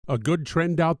A good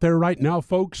trend out there right now,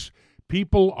 folks.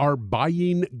 People are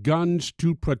buying guns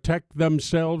to protect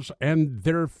themselves and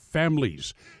their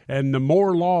families. And the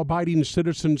more law-abiding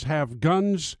citizens have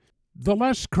guns, the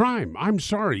less crime. I'm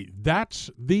sorry, that's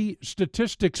the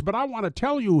statistics. But I want to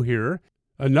tell you here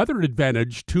another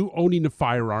advantage to owning a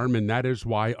firearm, and that is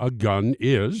why a gun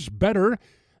is better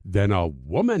than a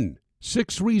woman.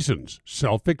 6 reasons,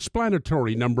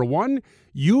 self-explanatory. Number 1,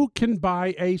 you can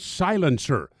buy a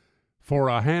silencer for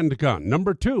a handgun.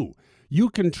 Number 2, you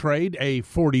can trade a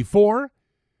 .44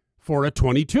 for a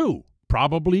 .22.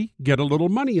 Probably get a little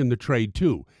money in the trade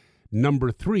too.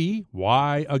 Number 3,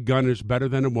 why a gun is better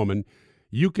than a woman.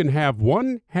 You can have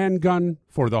one handgun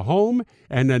for the home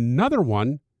and another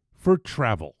one for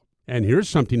travel. And here's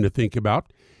something to think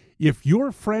about. If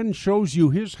your friend shows you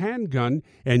his handgun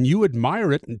and you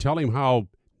admire it and tell him how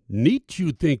neat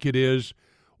you think it is,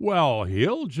 well,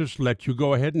 he'll just let you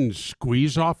go ahead and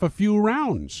squeeze off a few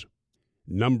rounds.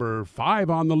 Number 5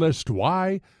 on the list,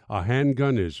 why a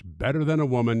handgun is better than a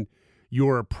woman.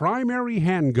 Your primary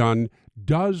handgun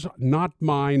does not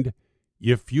mind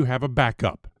if you have a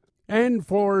backup. And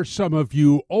for some of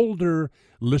you older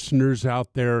listeners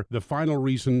out there, the final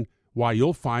reason why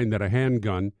you'll find that a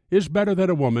handgun is better than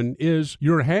a woman is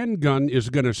your handgun is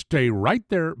going to stay right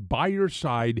there by your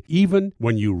side even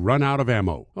when you run out of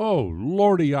ammo. Oh,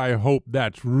 Lordy, I hope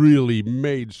that's really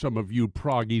made some of you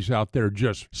proggies out there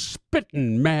just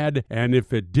spitting mad. And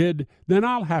if it did, then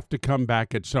I'll have to come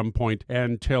back at some point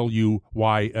and tell you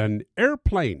why an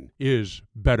airplane is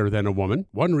better than a woman.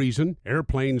 One reason,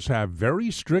 airplanes have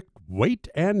very strict weight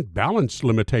and balance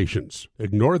limitations.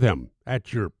 Ignore them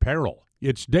at your peril.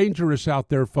 It's dangerous out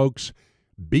there, folks.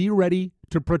 Be ready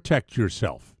to protect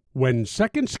yourself. When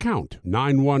seconds count,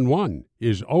 911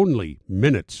 is only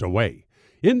minutes away.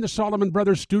 In the Solomon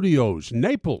Brothers Studios,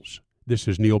 Naples, this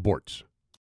is Neil Bortz.